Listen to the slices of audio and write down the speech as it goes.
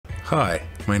Hi,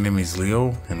 my name is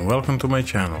Leo and welcome to my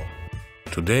channel.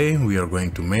 Today we are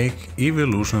going to make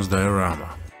Evolutions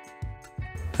diorama.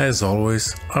 As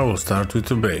always, I will start with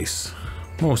the base.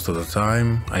 Most of the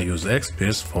time I use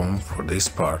XPS foam for this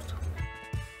part.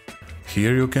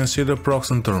 Here you can see the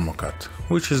Proxen Thermocut,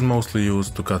 which is mostly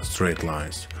used to cut straight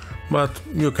lines, but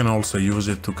you can also use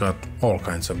it to cut all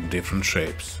kinds of different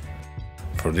shapes.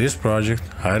 For this project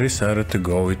I decided to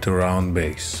go with a round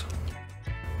base.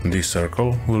 This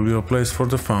circle will be a place for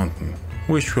the fountain,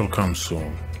 which will come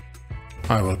soon.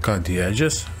 I will cut the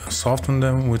edges and soften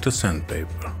them with the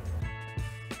sandpaper.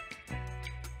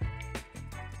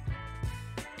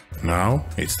 Now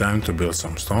it's time to build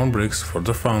some stone bricks for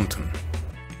the fountain.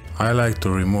 I like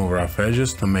to remove rough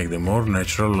edges to make them more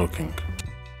natural looking.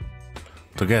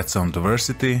 To get some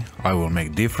diversity, I will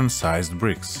make different sized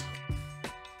bricks.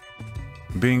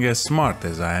 Being as smart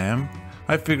as I am,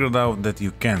 I figured out that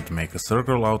you can't make a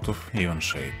circle out of even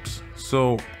shapes,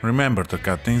 so remember to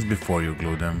cut things before you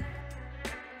glue them.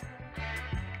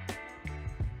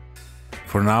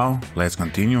 For now, let's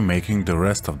continue making the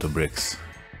rest of the bricks.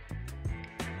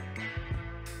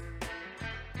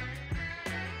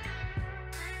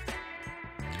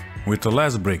 With the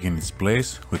last brick in its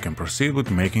place, we can proceed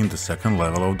with making the second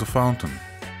level of the fountain.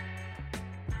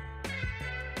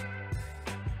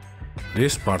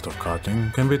 This part of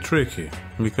cutting can be tricky,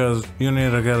 because you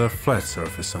need to get a flat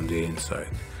surface on the inside.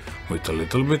 With a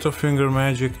little bit of finger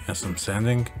magic and some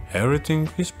sanding, everything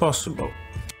is possible.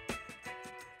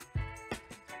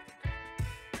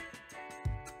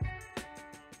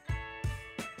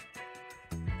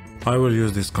 I will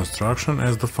use this construction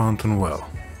as the fountain well.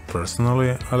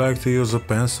 Personally, I like to use a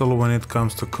pencil when it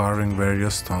comes to carving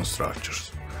various stone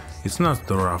structures. It's not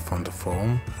too rough on the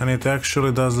foam, and it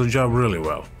actually does the job really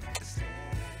well.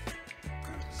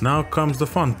 Now comes the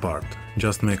fun part.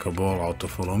 Just make a ball out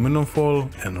of aluminum foil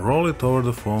and roll it over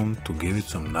the foam to give it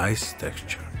some nice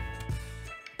texture.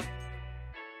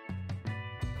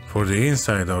 For the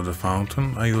inside of the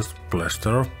fountain I used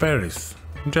plaster of Paris.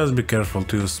 Just be careful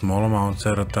to use small amounts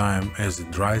at a time as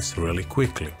it dries really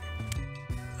quickly.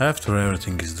 After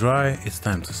everything is dry, it's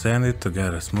time to sand it to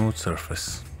get a smooth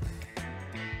surface.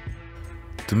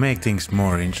 To make things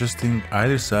more interesting, I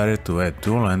decided to add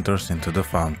two lanterns into the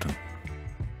fountain.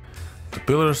 The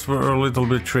pillars were a little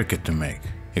bit tricky to make.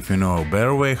 If you know a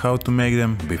better way how to make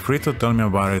them, be free to tell me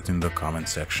about it in the comment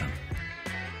section.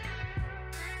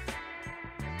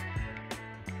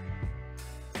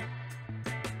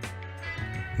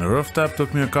 The rooftop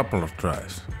took me a couple of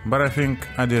tries, but I think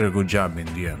I did a good job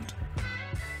in the end.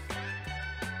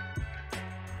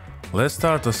 Let's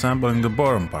start assembling the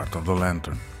bottom part of the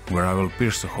lantern, where I will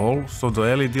pierce a hole so the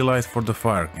LED light for the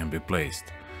fire can be placed.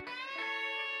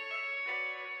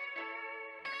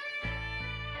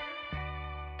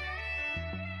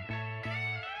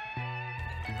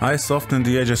 I softened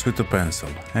the edges with a pencil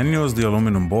and used the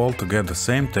aluminum ball to get the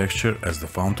same texture as the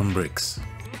fountain bricks.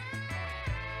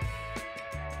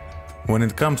 When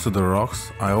it comes to the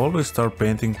rocks, I always start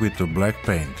painting with the black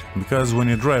paint, because when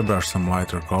you dry brush some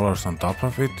lighter colors on top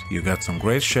of it, you get some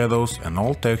great shadows and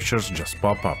all textures just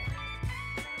pop up.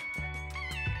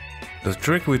 The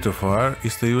trick with the fire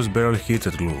is to use barely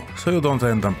heated glue, so you don't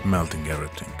end up melting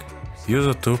everything. Use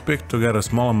a toothpick to get a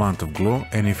small amount of glue,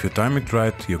 and if you time it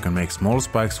right, you can make small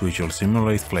spikes which will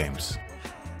simulate flames.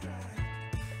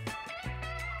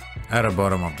 At the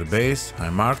bottom of the base,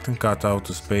 I marked and cut out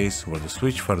a space where the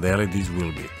switch for the LEDs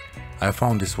will be. I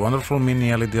found these wonderful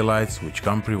mini LED lights which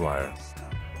come pre-wired.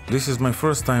 This is my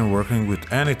first time working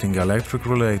with anything electric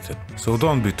related, so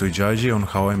don't be too judgy on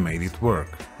how I made it work.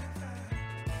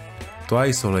 To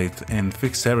isolate and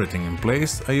fix everything in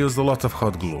place, I used a lot of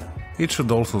hot glue. It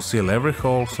should also seal every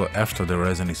hole, so after the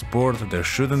resin is poured, there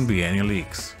shouldn't be any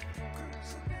leaks.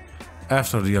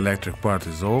 After the electric part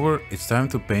is over, it's time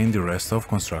to paint the rest of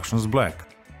constructions black.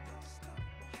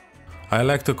 I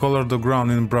like to color the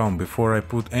ground in brown before I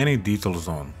put any details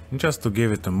on, just to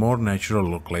give it a more natural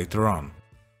look later on.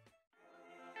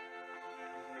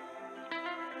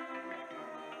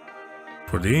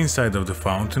 For the inside of the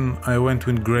fountain, I went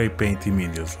with grey paint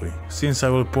immediately, since I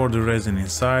will pour the resin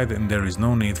inside and there is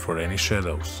no need for any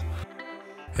shadows.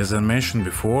 As I mentioned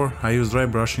before, I used dry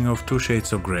brushing of two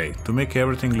shades of grey to make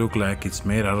everything look like it's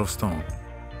made out of stone.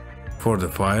 For the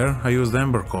fire, I used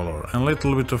amber color and a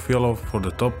little bit of yellow for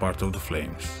the top part of the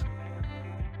flames.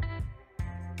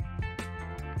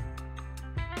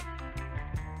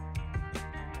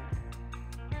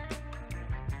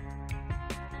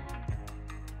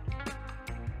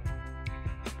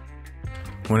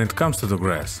 When it comes to the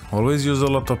grass, always use a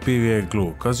lot of PVA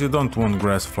glue, cause you don't want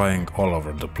grass flying all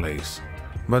over the place.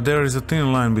 But there is a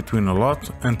thin line between a lot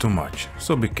and too much,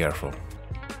 so be careful.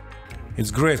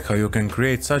 It's great how you can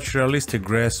create such realistic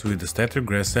grass with the static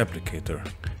grass applicator.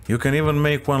 You can even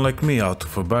make one like me out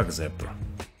of a bug zapper.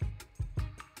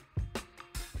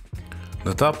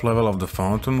 The top level of the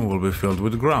fountain will be filled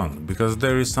with ground, because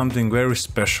there is something very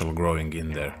special growing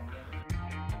in there.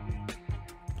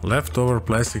 Leftover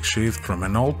plastic sheet from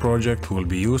an old project will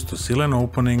be used to seal an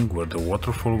opening where the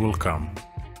waterfall will come.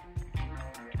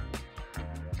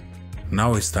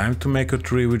 Now it's time to make a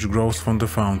tree which grows from the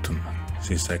fountain.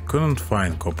 Since I couldn't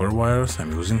find copper wires,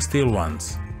 I'm using steel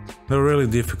ones. They're really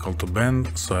difficult to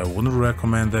bend, so I wouldn't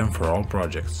recommend them for all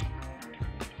projects.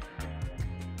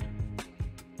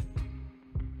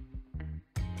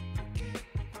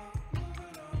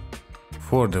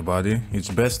 For the body, it's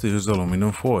best to use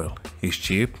aluminum foil. It's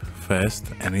cheap, fast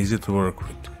and easy to work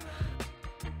with.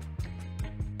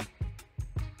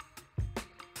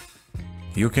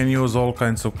 You can use all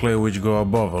kinds of clay which go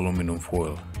above aluminum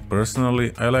foil.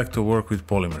 Personally, I like to work with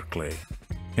polymer clay.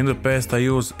 In the past I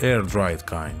used air-dried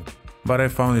kind, but I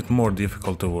found it more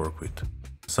difficult to work with.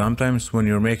 Sometimes when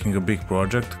you're making a big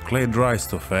project, clay dries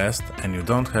too fast and you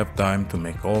don't have time to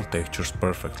make all textures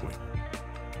perfectly.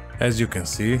 As you can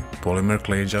see, polymer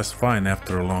clay is just fine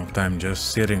after a long time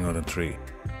just sitting on a tree.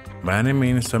 By any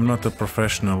means, I'm not a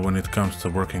professional when it comes to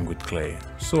working with clay,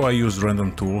 so I use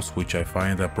random tools which I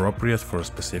find appropriate for a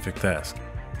specific task.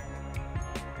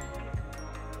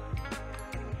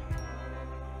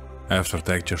 After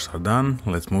textures are done,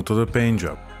 let's move to the paint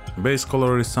job. Base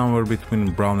color is somewhere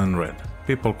between brown and red.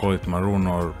 People call it maroon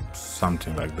or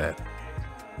something like that.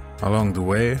 Along the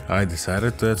way, I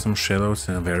decided to add some shadows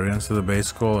and variants to the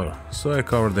base color, so I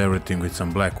covered everything with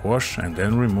some black wash and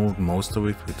then removed most of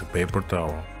it with a paper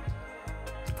towel.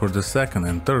 For the second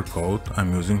and third coat,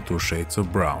 I'm using 2 shades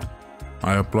of brown.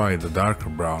 I applied the darker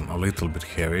brown a little bit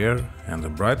heavier and the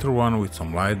brighter one with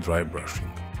some light dry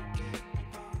brushing.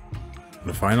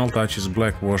 The final touch is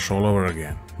black wash all over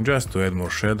again, just to add more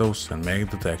shadows and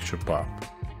make the texture pop.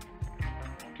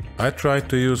 I tried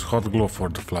to use hot glue for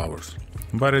the flowers,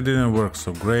 but it didn't work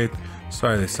so great, so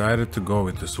I decided to go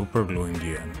with the super glue in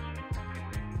the end.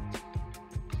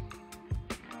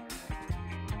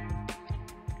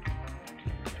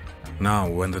 Now,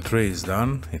 when the tree is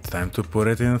done, it's time to put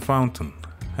it in the fountain.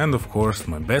 And of course,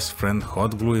 my best friend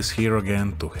hot glue is here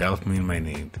again to help me in my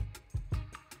need.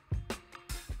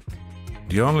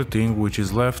 The only thing which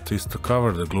is left is to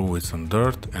cover the glue with some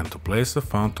dirt and to place the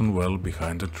fountain well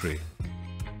behind the tree.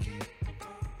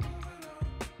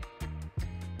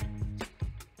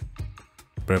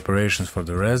 Preparations for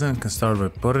the resin can start by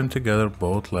putting together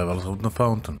both levels of the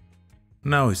fountain.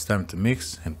 Now it's time to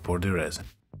mix and pour the resin.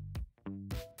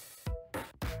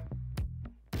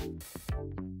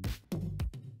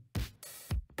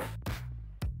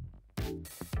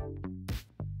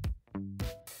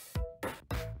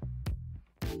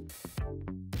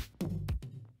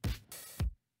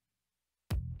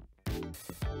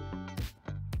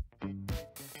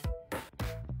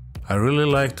 I really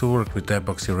like to work with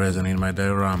epoxy resin in my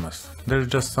dioramas. There's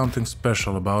just something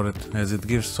special about it, as it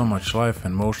gives so much life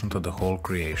and motion to the whole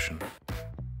creation.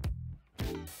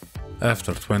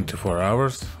 After 24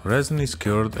 hours, resin is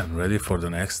cured and ready for the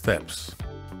next steps.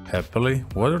 Happily,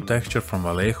 water texture from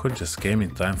Vallejo just came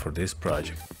in time for this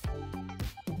project.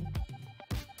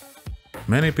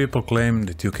 Many people claim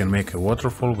that you can make a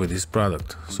waterfall with this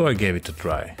product, so I gave it a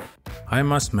try. I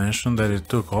must mention that it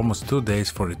took almost 2 days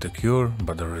for it to cure,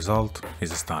 but the result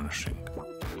is astonishing.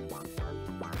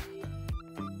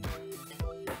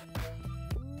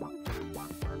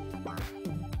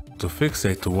 To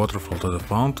fixate the waterfall to the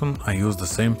fountain, I used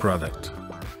the same product.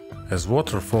 As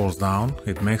water falls down,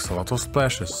 it makes a lot of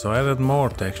splashes, so I added more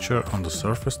texture on the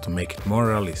surface to make it more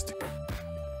realistic.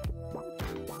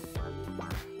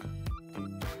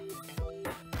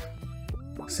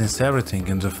 Since everything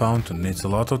in the fountain needs a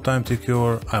lot of time to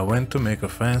cure, I went to make a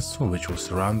fence which will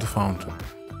surround the fountain.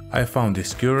 I found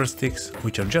these curer sticks,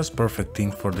 which are just perfect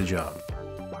thing for the job.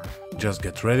 Just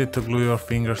get ready to glue your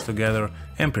fingers together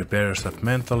and prepare yourself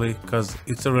mentally, cause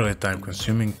it's a really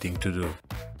time-consuming thing to do.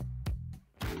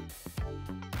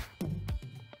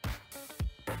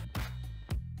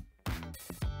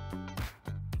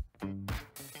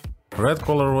 Red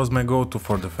color was my go-to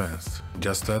for the fence,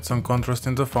 just to add some contrast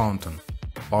in the fountain.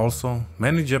 Also,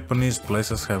 many Japanese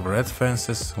places have red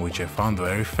fences, which I found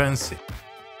very fancy.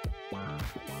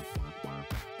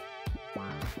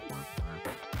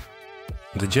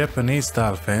 The Japanese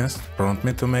style fence prompted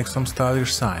me to make some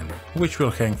stylish sign, which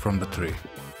will hang from the tree.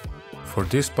 For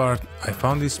this part, I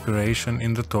found inspiration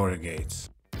in the torii gates.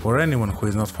 For anyone who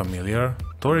is not familiar,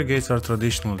 Torii gates are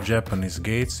traditional Japanese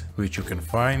gates which you can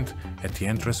find at the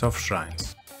entrance of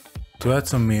shrines. To add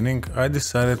some meaning, I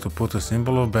decided to put a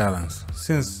symbol of balance,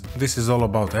 since this is all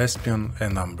about Espeon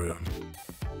and Umbreon.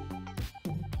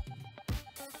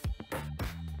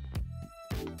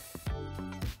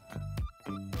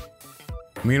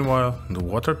 Meanwhile, the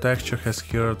water texture has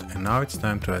cured and now it's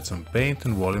time to add some paint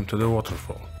and volume to the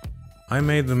waterfall. I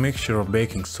made a mixture of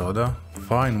baking soda,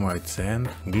 fine white sand,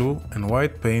 glue and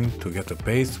white paint to get a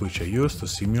paste which I used to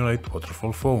simulate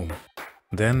waterfall foam.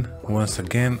 Then, once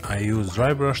again, I used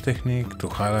dry brush technique to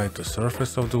highlight the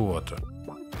surface of the water.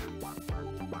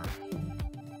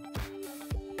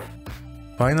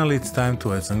 Finally, it's time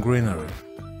to add some greenery.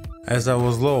 As I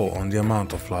was low on the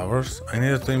amount of flowers, I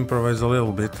needed to improvise a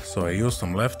little bit, so I used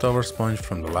some leftover sponge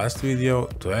from the last video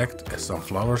to act as some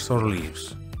flowers or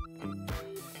leaves.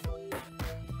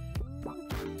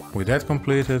 With that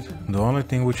completed, the only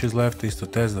thing which is left is to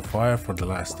test the fire for the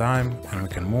last time and we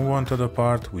can move on to the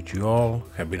part which you all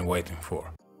have been waiting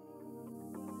for.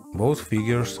 Both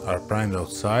figures are primed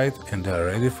outside and they are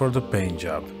ready for the paint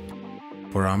job.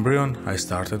 For Umbreon, I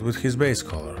started with his base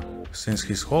color. Since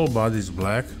his whole body is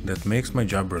black, that makes my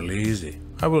job really easy.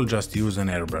 I will just use an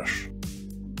airbrush.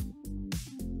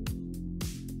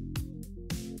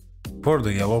 For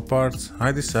the yellow parts,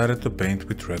 I decided to paint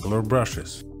with regular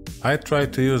brushes. I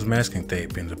tried to use masking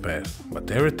tape in the past, but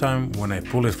every time when I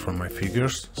pull it from my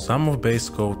figures, some of base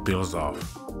coat peels off.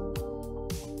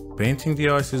 Painting the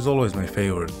eyes is always my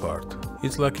favorite part.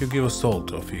 It's like you give a soul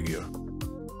to a figure.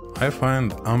 I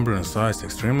find Umbreon's eyes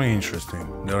extremely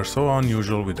interesting, they are so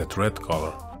unusual with that red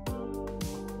color.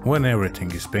 When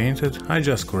everything is painted, I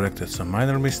just corrected some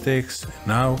minor mistakes and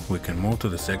now we can move to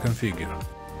the second figure.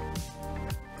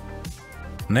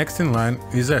 Next in line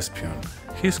is Espeon.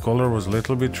 His color was a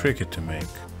little bit tricky to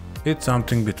make. It's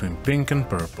something between pink and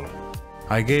purple.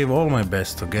 I gave all my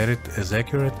best to get it as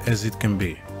accurate as it can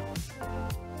be.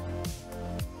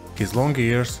 His long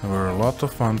ears were a lot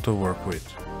of fun to work with.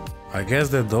 I guess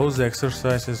that those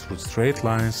exercises with straight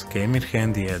lines came in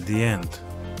handy at the end.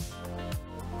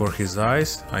 For his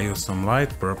eyes I used some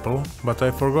light purple, but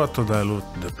I forgot to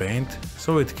dilute the paint,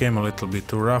 so it came a little bit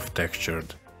too rough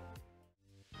textured.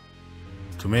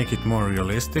 To make it more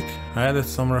realistic, I added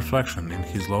some reflection in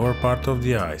his lower part of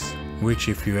the eyes, which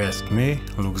if you ask me,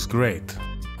 looks great.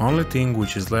 Only thing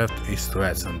which is left is to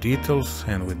add some details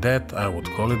and with that I would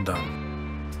call it done.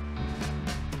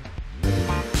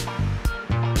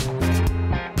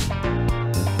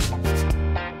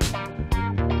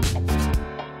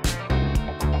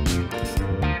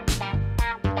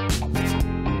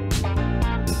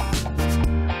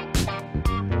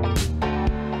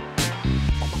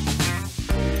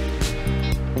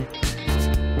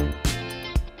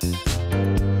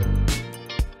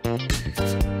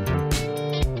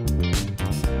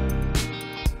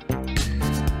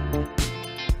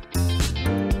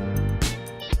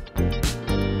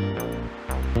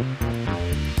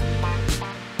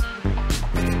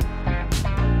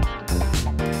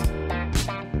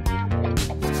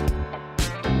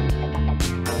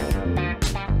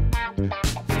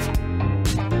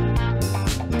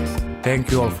 Thank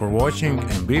you all for watching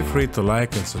and be free to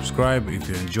like and subscribe if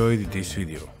you enjoyed this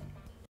video.